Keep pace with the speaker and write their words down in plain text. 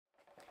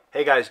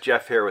Hey guys,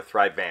 Jeff here with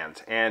Thrive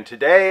Vans, and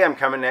today I'm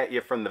coming at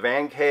you from the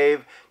van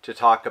cave to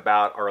talk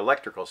about our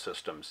electrical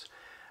systems.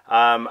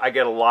 I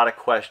get a lot of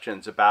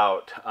questions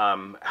about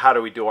how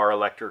do we do our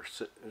electric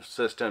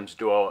systems.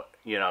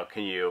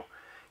 Can you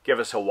give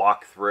us a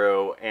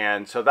walkthrough?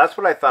 And so that's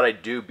what I thought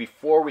I'd do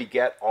before we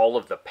get all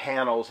of the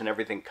panels and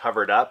everything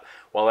covered up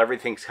while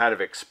everything's kind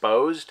of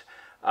exposed.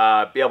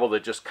 Be able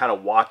to just kind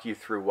of walk you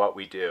through what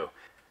we do.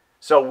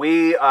 So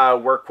we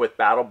work with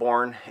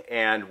Battleborn,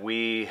 and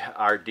we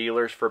are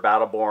dealers for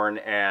Battleborn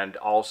and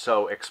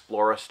also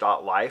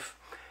Exploris.life,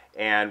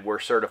 and we're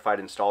certified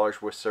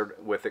installers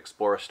with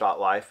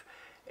Exploris.life.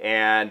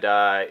 And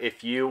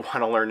if you want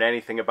to learn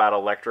anything about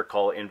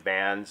electrical in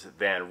vans,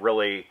 then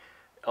really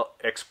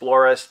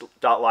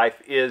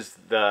Exploris.life is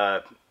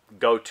the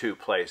go-to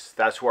place.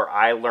 That's where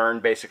I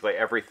learned basically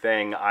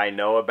everything I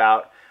know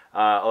about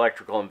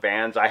electrical and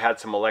vans. I had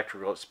some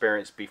electrical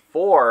experience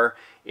before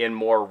in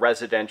more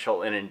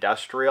residential and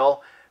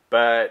industrial,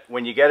 but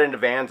when you get into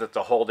vans, it's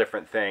a whole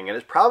different thing, and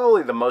it's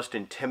probably the most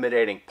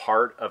intimidating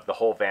part of the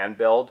whole van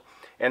build.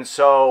 And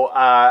so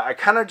I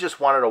kind of just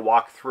wanted to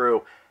walk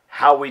through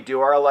how we do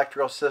our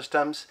electrical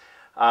systems.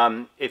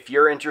 If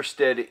you're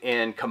interested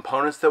in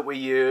components that we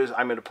use,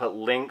 I'm going to put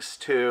links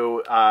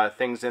to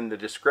things in the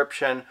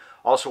description.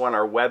 Also on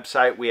our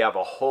website, we have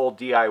a whole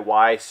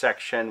DIY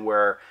section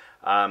where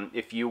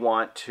if you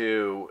want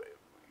to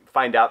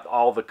find out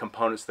all the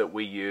components that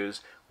we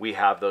use, we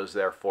have those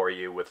there for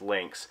you with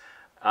links.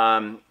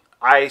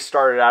 I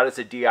started out as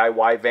a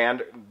DIY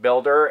van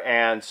builder,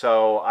 and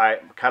so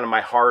my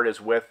heart is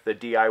with the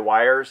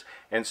DIYers,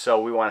 and so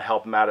we want to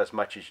help them out as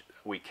much as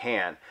we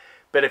can.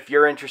 But if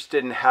you're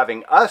interested in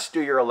having us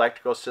do your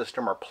electrical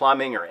system or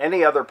plumbing or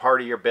any other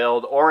part of your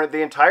build or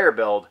the entire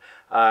build,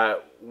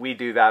 we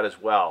do that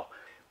as well.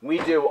 We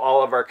do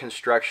all of our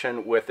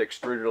construction with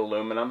extruded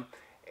aluminum.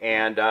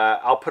 And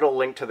I'll put a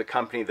link to the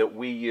company that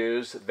we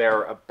use.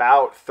 They're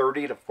about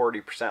 30 to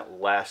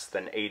 40% less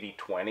than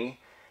 80/20.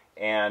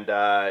 And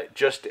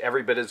just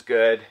every bit as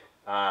good.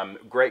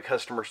 Great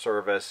customer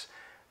service.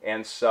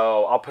 And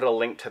so I'll put a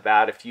link to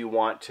that if you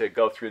want to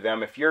go through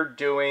them. If you're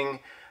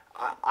doing,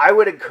 I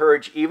would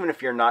encourage, even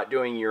if you're not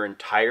doing your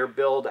entire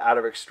build out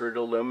of extruded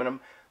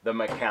aluminum, the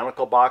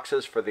mechanical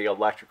boxes for the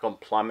electrical and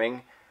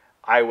plumbing,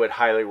 I would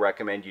highly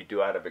recommend you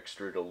do out of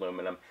extruded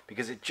aluminum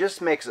because it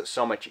just makes it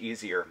so much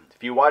easier.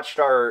 If you watched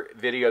our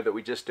video that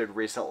we just did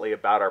recently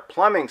about our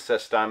plumbing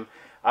system,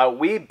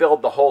 we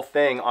build the whole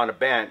thing on a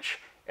bench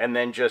and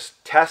then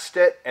just test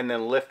it and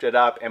then lift it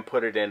up and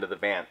put it into the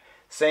van.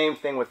 Same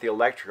thing with the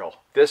electrical.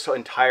 This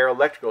entire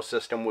electrical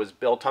system was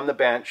built on the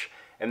bench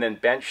and then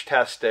bench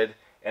tested,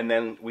 and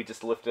then we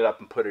just lift it up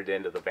and put it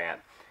into the van.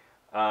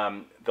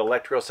 The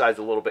electrical side is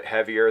a little bit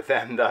heavier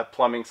than the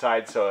plumbing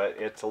side, so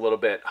it's a little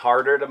bit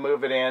harder to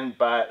move it in,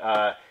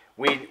 but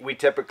we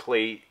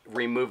typically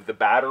remove the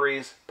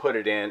batteries, put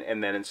it in,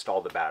 and then install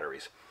the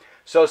batteries.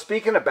 So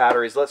speaking of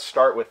batteries, let's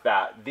start with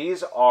that.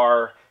 These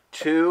are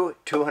two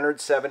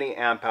 270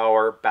 amp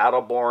hour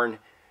Battleborn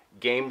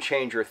Game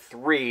Changer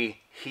 3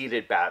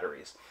 heated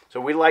batteries. So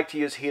we like to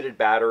use heated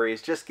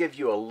batteries, just give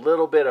you a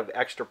little bit of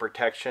extra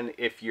protection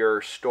if you're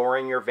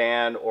storing your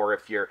van or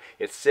if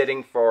it's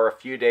sitting for a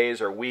few days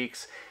or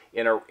weeks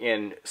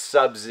in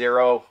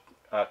sub-zero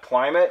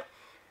climate.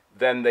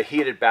 Then the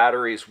heated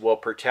batteries will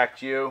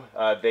protect you.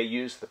 They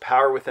use the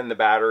power within the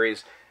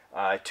batteries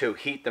to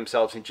heat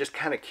themselves and just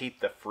kind of keep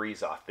the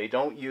freeze off. They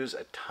don't use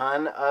a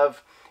ton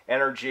of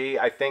energy.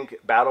 I think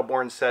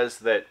Battleborn says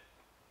that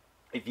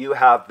if you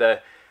have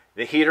the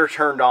heater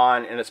turned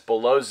on and it's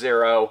below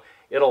zero,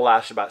 it'll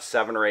last about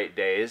 7 or 8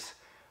 days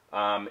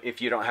if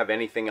you don't have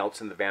anything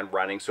else in the van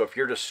running. So if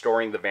you're just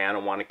storing the van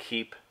and want to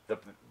keep the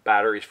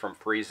batteries from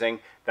freezing,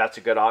 that's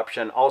a good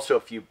option. Also,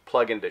 if you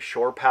plug into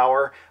shore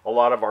power, a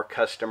lot of our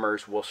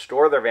customers will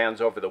store their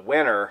vans over the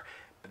winter,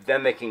 but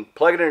then they can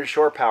plug it into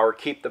shore power,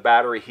 keep the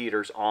battery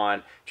heaters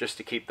on just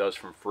to keep those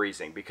from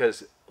freezing,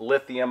 because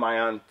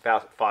lithium-ion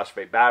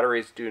phosphate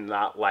batteries do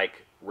not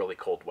like really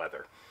cold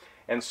weather.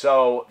 And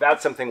so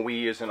that's something we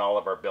use in all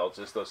of our builds,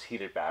 is those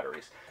heated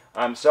batteries.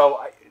 So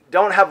I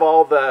don't have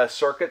all the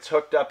circuits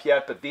hooked up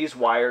yet, but these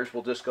wires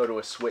will just go to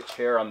a switch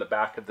here on the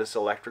back of this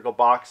electrical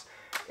box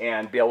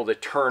and be able to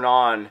turn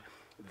on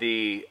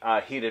the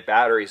heated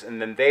batteries,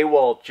 and then they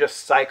will just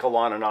cycle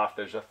on and off.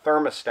 There's a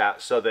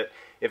thermostat so that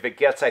if it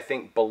gets, I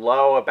think,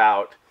 below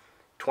about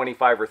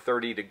 25 or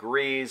 30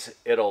 degrees,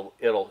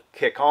 it'll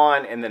kick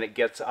on, and then it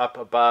gets up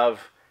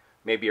above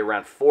maybe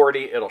around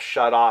 40, it'll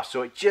shut off.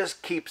 So it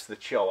just keeps the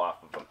chill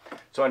off of them.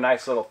 So a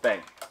nice little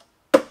thing.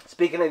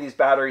 Speaking of these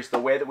batteries, the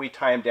way that we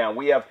tie them down,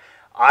 we have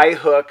eye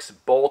hooks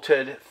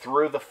bolted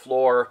through the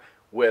floor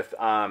with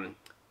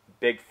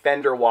big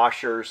fender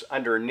washers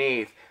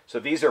underneath. So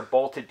these are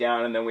bolted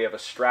down, and then we have a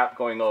strap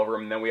going over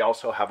them, and then we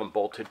also have them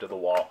bolted to the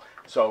wall.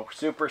 So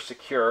super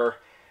secure.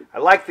 I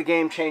like the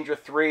Game Changer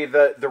 3.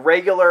 The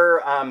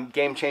regular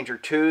Game Changer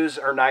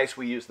 2s are nice.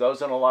 We use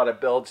those in a lot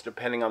of builds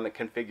depending on the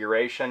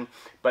configuration.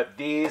 But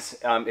these,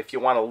 if you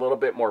want a little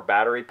bit more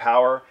battery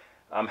power,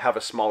 have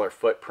a smaller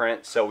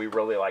footprint, so we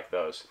really like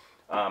those.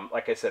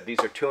 Like I said, these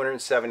are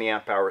 270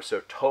 amp hours,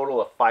 so total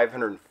of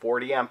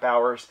 540 amp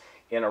hours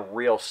in a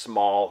real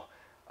small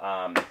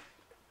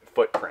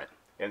footprint.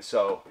 And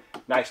so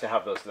nice to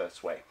have those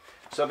this way.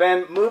 So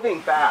then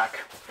moving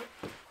back,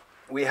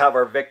 we have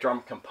our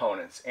Victron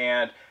components.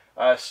 And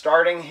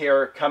starting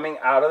here, coming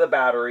out of the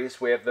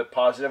batteries, we have the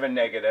positive and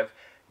negative,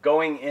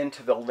 going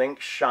into the link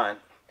shunt,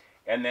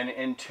 and then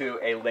into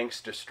a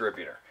links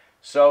distributor.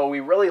 So we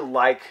really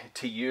like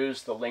to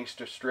use the links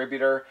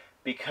distributor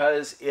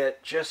because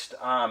it just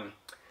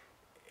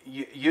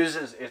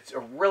it's a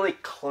really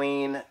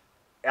clean,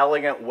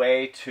 elegant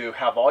way to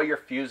have all your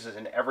fuses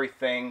and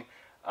everything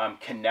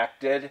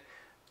connected.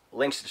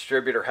 Links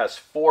distributor has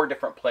 4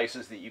 different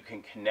places that you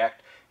can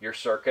connect your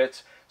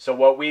circuits. So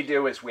what we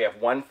do is we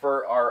have one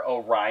for our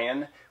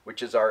Orion,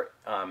 which is our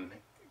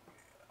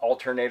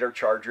alternator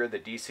charger, the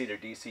DC to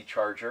DC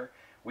charger.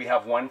 We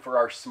have one for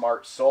our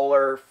smart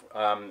solar,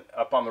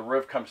 up on the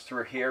roof, comes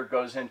through here,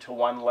 goes into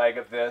one leg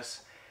of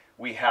this.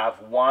 We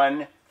have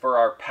one for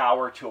our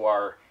power to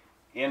our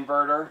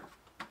inverter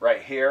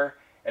right here,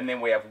 and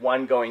then we have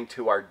one going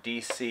to our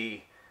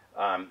DC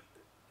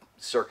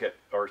circuit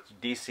or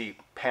DC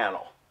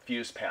panel,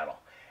 fuse panel.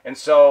 And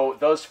so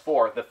those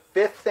 4. The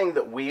 5th thing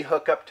that we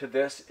hook up to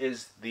this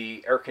is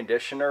the air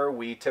conditioner.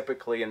 We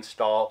typically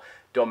install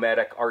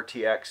Dometic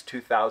RTX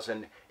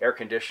 2000 air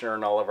conditioner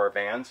in all of our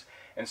vans.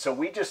 And so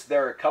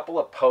there are a couple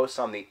of posts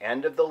on the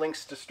end of the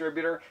links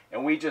distributor,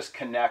 and we just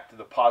connect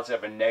the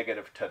positive and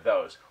negative to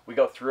those. We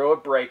go through a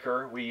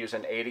breaker. We use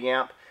an 80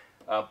 amp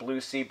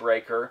Blue Sea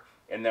breaker,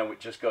 and then it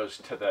just goes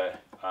to the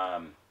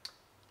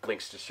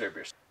links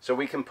distributors. So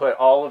we can put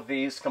all of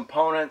these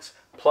components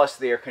plus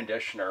the air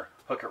conditioner,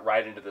 hook it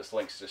right into this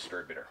links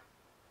distributor.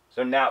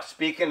 So now,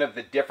 speaking of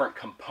the different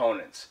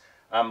components,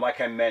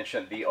 like I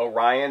mentioned, the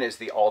Orion is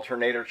the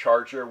alternator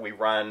charger. We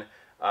run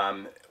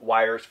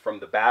wires from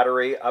the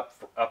battery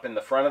up in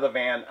the front of the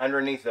van,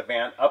 underneath the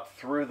van, up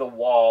through the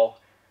wall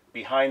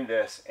behind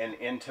this, and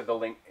into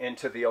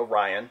the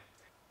Orion.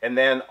 And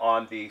then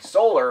on the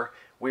solar,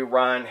 we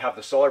have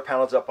the solar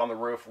panels up on the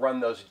roof, run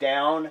those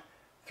down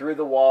through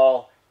the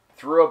wall,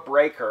 through a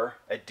breaker,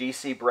 a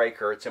DC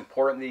breaker. It's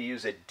important to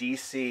use a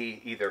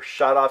DC either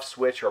shut-off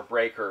switch or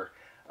breaker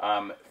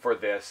for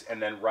this,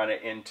 and then run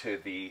it into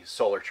the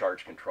solar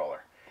charge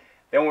controller.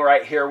 Then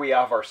right here we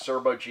have our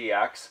Serbo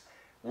GX.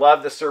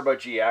 Love the Serbo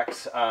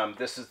GX.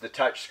 This is the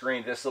touch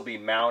screen. This will be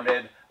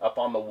mounted up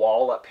on the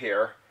wall up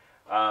here,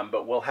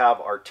 but we'll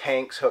have our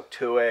tanks hooked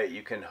to it.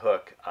 You can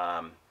hook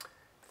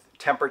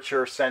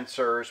temperature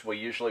sensors.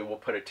 We'll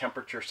put a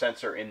temperature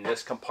sensor in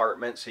this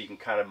compartment so you can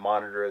kind of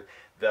monitor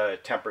the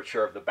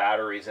temperature of the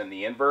batteries and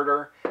the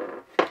inverter.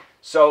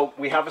 So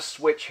we have a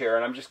switch here,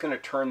 and I'm just going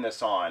to turn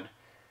this on.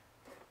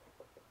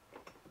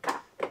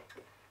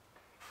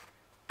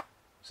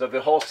 So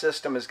the whole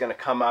system is going to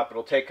come up.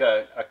 It'll take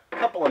a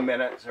couple of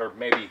minutes or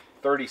maybe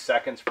 30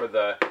 seconds for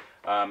the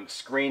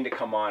screen to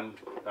come on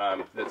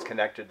that's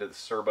connected to the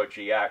Serbo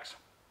GX.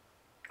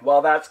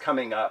 While that's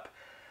coming up,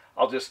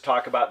 I'll just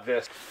talk about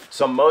this.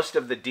 So most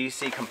of the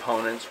DC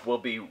components will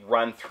be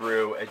run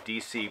through a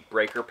DC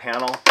breaker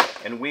panel,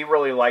 and we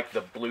really like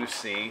the Blue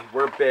Sea.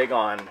 We're big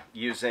on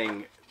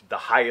using the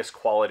highest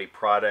quality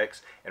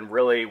products, and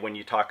really when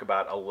you talk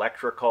about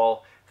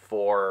electrical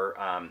for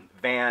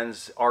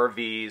vans,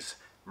 RVs,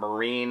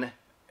 marine,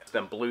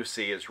 then Blue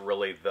Sea is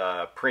really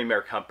the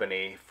premier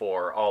company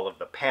for all of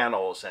the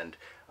panels, and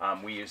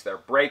we use their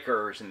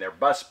breakers and their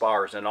bus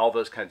bars and all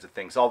those kinds of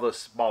things, all those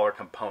smaller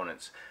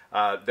components.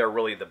 They're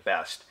really the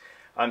best.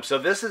 So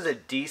this is a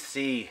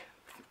DC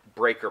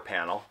breaker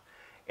panel,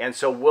 and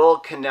so we'll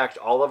connect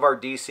all of our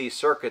DC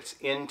circuits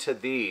into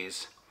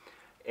these,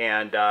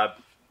 and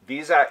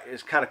these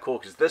is kind of cool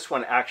because this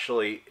one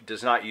actually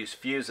does not use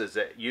fuses.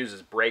 It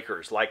uses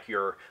breakers like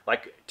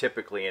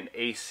typically an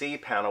AC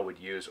panel would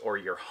use, or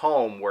your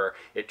home where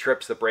it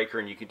trips the breaker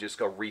and you can just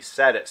go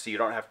reset it so you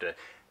don't have to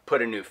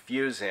put a new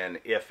fuse in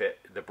if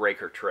the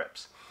breaker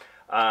trips.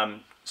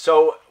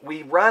 So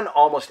we run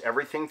almost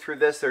everything through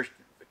this. There's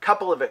a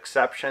couple of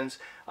exceptions.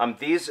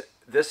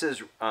 This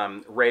is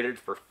rated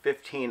for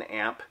 15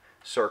 amp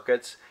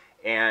circuits,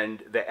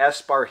 and the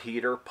S-bar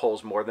heater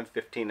pulls more than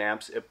 15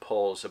 amps. It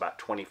pulls about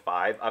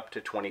 25, up to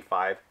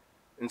 25.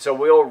 And so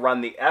we'll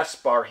run the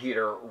S-bar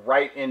heater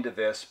right into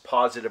this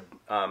positive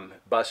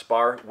bus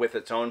bar with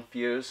its own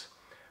fuse.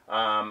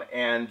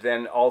 And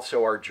then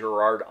also our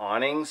Girard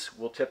awnings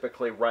will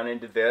typically run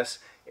into this,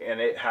 and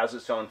it has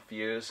its own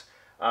fuse.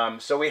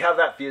 So we have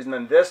that fuse, and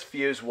then this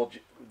fuse will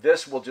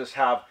just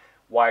have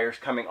wires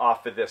coming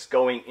off of this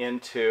going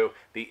into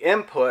the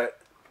input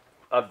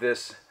of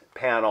this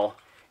panel,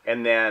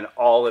 and then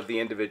all of the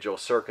individual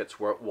circuits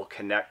will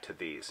connect to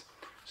these.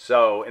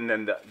 So, and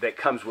then that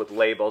comes with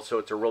labels, so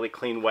it's a really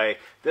clean way.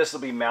 This will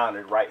be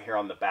mounted right here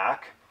on the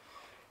back.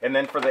 And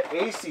then for the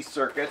AC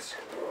circuits,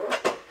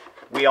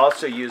 we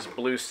also use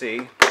Blue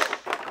Sea,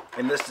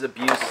 and this is a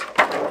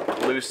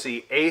Blue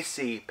Sea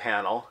AC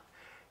panel,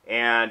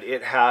 and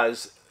it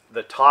has,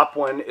 the top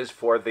one is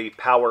for the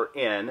power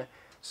in,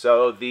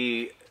 so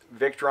the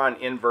Victron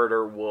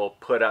inverter will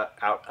put out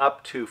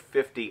up to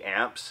 50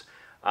 amps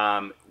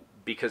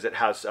because it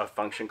has a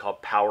function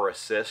called power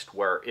assist,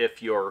 where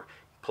if you're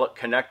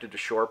connected to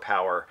shore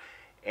power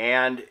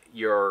and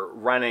you're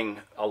running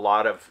a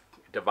lot of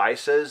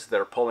devices that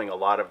are pulling a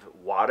lot of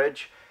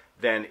wattage,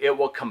 then it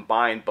will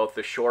combine both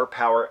the shore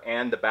power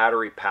and the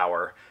battery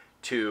power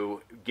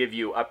to give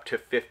you up to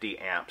 50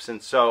 amps.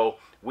 And so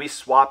we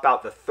swap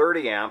out the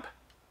 30 amp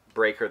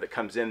breaker that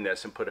comes in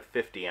this and put a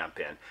 50 amp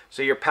in.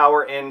 So your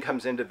power in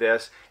comes into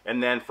this,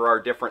 and then for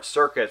our different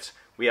circuits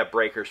we have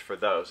breakers for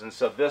those. And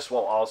so this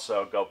will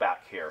also go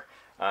back here,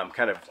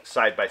 kind of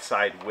side by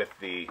side with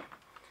the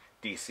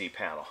DC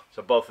panel.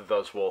 So both of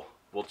those will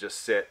just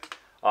sit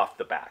off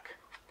the back.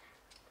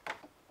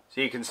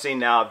 So you can see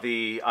now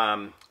the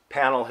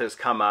panel has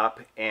come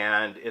up,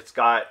 and it's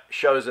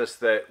shows us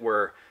that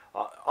we're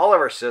all of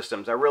our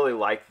systems. I really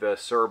like the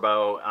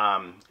Serbo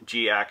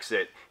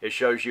GX. It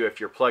shows you if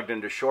you're plugged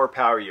into shore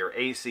power, your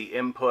AC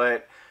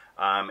input,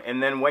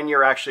 and then when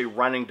you're actually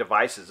running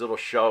devices, it'll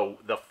show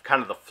the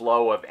kind of the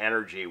flow of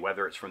energy,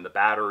 whether it's from the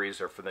batteries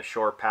or from the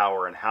shore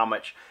power, and how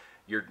much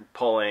you're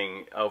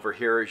pulling. Over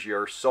here is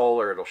your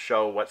solar. It'll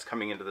show what's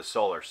coming into the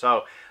solar.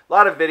 So a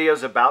lot of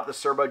videos about the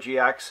Serbo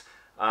GX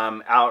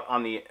out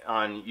on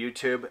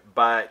YouTube,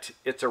 but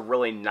it's a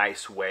really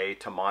nice way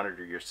to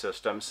monitor your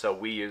system. So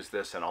we use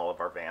this in all of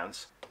our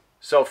vans.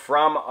 So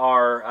from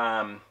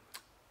our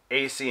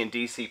AC and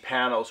DC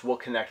panels, we'll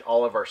connect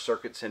all of our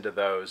circuits into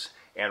those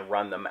and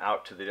run them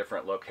out to the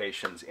different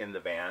locations in the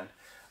van.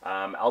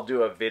 I'll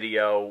do a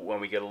video when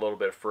we get a little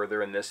bit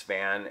further in this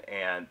van,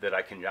 and that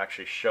I can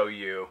actually show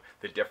you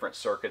the different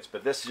circuits.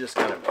 But this is just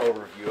kind of an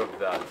overview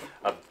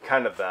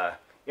of the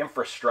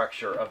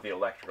infrastructure of the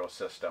electrical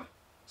system.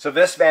 So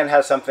this van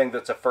has something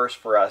that's a first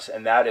for us,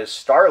 and that is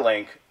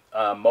Starlink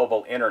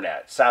mobile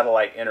internet,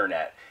 satellite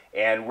internet.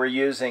 And we're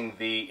using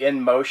the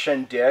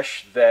in-motion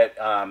dish that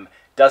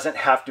doesn't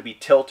have to be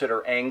tilted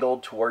or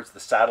angled towards the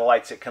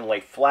satellites. It can lay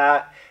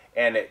flat,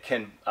 and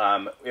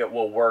it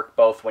will work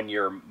both when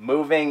you're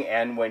moving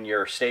and when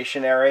you're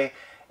stationary.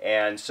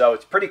 And so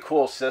it's a pretty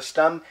cool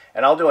system.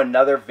 And I'll do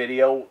another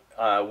video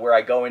where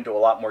I go into a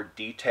lot more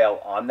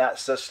detail on that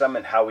system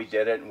and how we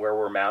did it and where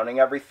we're mounting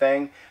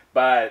everything.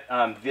 But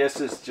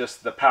this is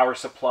just the power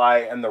supply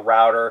and the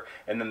router,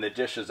 and then the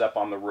dish is up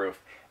on the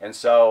roof. And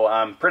so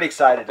I'm pretty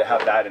excited to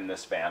have that in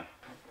this van.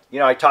 You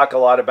know, I talk a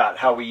lot about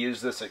how we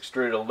use this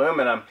extruded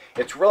aluminum.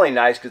 It's really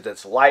nice because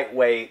it's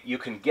lightweight. You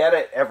can get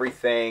at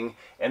everything.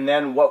 And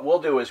then what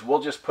we'll do is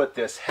we'll just put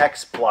this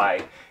hex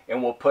ply,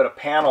 and we'll put a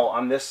panel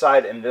on this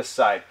side and this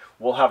side.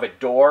 We'll have a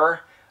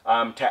door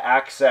to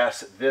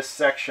access this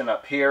section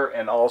up here,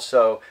 and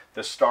also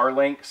the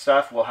Starlink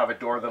stuff. We'll have a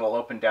door that'll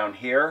open down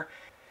here.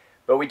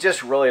 But we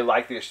just really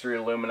like the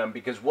extruded aluminum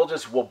because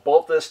we'll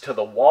bolt this to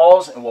the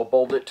walls, and we'll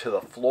bolt it to the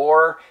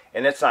floor,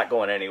 and it's not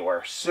going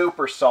anywhere.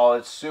 Super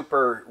solid,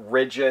 super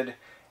rigid,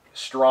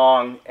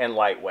 strong, and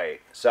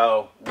lightweight.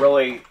 So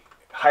really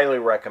highly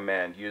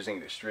recommend using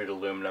the extruded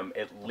aluminum,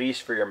 at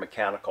least for your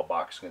mechanical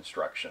box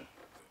construction.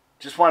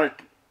 Just want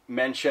to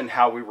mention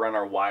how we run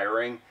our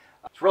wiring.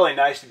 It's really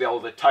nice to be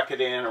able to tuck it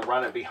in and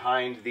run it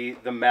behind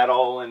the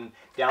metal and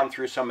down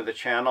through some of the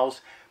channels.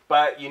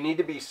 But you need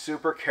to be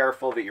super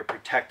careful that you're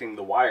protecting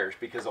the wires,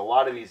 because a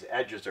lot of these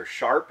edges are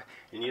sharp,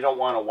 and you don't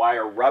want a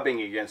wire rubbing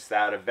against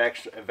that,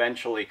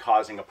 eventually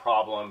causing a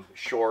problem,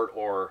 short,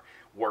 or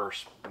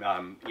worse,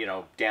 you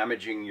know,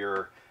 damaging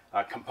your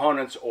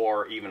components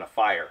or even a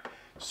fire.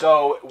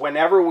 So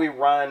whenever we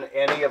run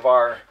any of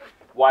our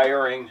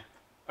wiring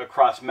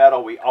across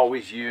metal, we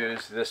always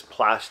use this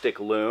plastic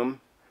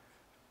loom.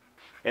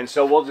 And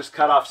so we'll just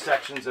cut off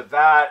sections of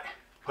that,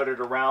 put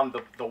it around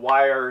the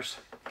wires,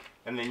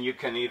 and then you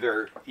can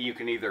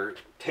either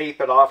tape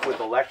it off with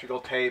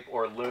electrical tape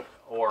or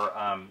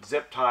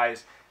zip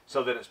ties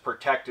so that it's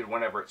protected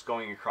whenever it's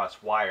going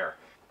across wire.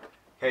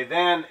 Okay,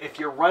 then if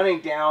you're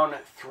running down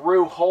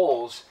through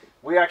holes,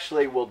 we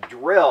actually will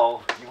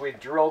drill. We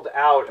drilled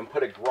out and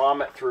put a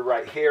grommet through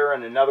right here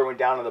and another one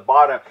down on the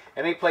bottom.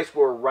 Any place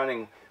where we're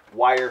running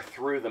wire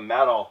through the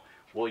metal,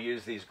 we'll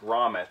use these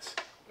grommets.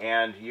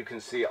 And you can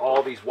see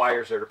all these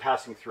wires that are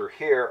passing through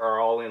here are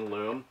all in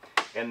loom.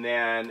 And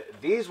then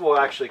these will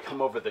actually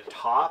come over the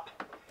top.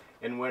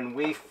 And when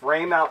we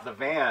frame out the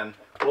van,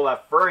 we'll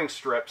have furring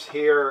strips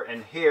here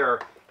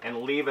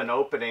and leave an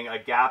opening, a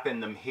gap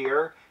in them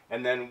here.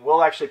 And then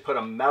we'll actually put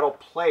a metal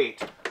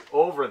plate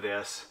over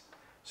this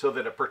so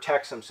that it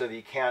protects them, so that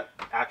you can't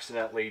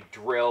accidentally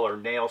drill or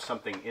nail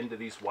something into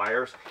these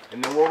wires.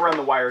 And then we'll run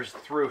the wires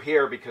through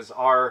here because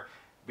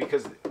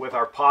with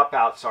our pop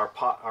outs,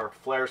 our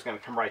flare is going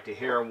to come right to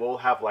here, and we'll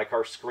have like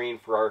our screen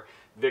for our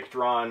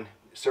Victron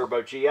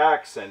Serbo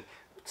GX and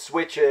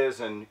switches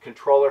and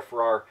controller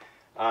for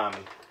our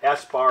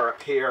S-bar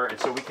up here. And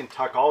so we can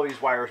tuck all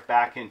these wires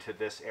back into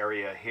this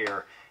area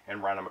here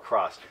and run them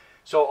across.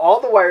 So all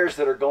the wires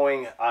that are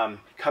going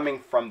coming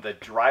from the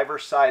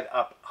driver's side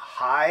up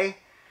high,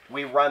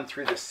 we run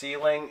through the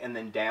ceiling and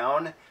then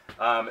down.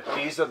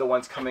 These are the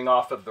ones coming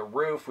off of the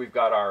roof. We've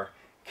got our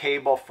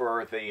cable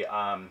for the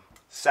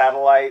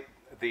satellite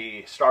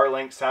the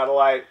Starlink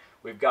satellite.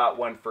 We've got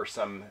one for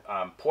some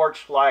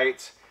porch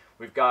lights.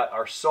 We've got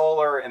our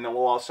solar, and then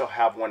we'll also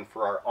have one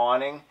for our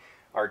awning,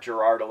 our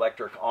Girard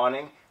electric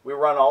awning. We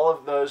run all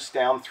of those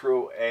down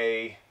through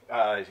a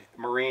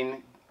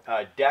marine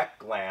deck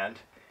gland,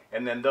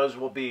 and then those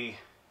will be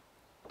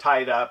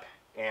tied up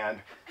and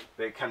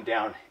they come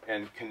down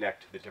and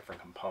connect to the different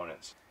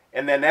components.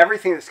 And then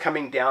everything that's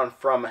coming down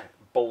from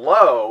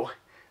below,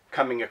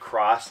 coming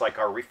across, like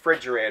our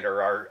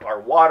refrigerator, our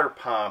water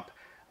pump,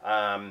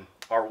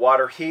 our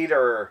water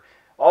heater,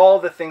 all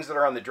the things that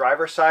are on the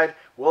driver's side,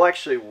 will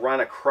actually run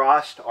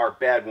across our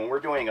bed. When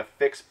we're doing a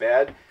fixed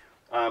bed,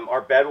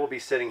 our bed will be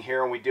sitting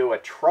here, and we do a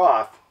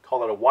trough,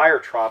 call it a wire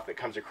trough, that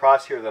comes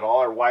across here that all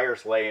our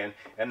wires lay in,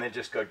 and then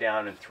just go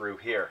down and through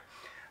here.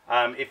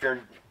 If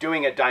you're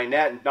doing a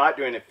dinette and not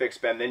doing a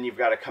fixed bed, then you've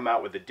got to come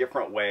out with a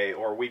different way,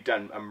 or we've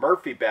done a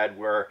Murphy bed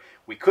where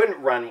we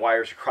couldn't run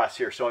wires across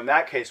here. So in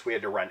that case, we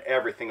had to run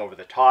everything over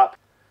the top.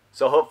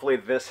 So hopefully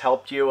this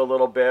helped you a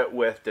little bit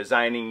with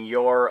designing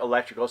your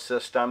electrical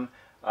system.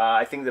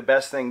 I think the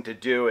best thing to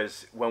do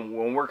is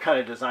when we're kind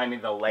of designing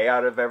the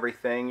layout of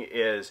everything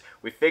is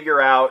we figure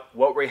out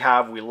what we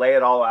have, we lay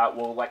it all out,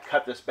 we'll like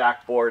cut this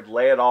backboard,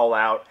 lay it all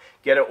out,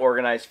 get it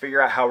organized,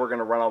 figure out how we're going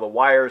to run all the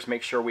wires,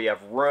 make sure we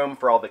have room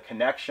for all the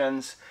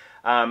connections,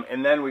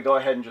 and then we go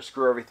ahead and just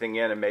screw everything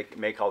in and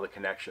make all the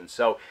connections.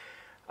 So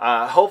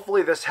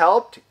hopefully this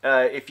helped.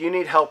 If you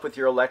need help with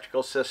your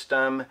electrical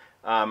system,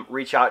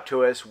 reach out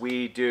to us.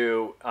 We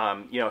do,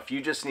 if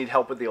you just need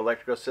help with the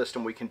electrical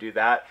system, we can do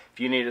that. If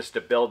you need us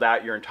to build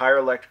out your entire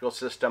electrical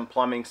system,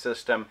 plumbing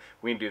system,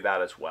 we can do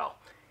that as well.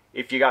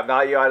 If you got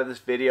value out of this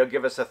video,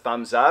 give us a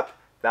thumbs up.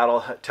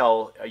 That'll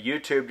tell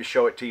YouTube to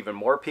show it to even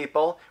more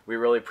people. We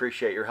really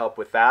appreciate your help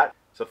with that.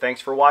 So thanks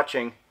for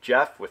watching.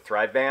 Jeff with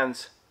Thrive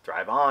Vans.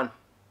 Thrive on.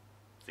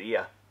 See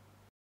ya.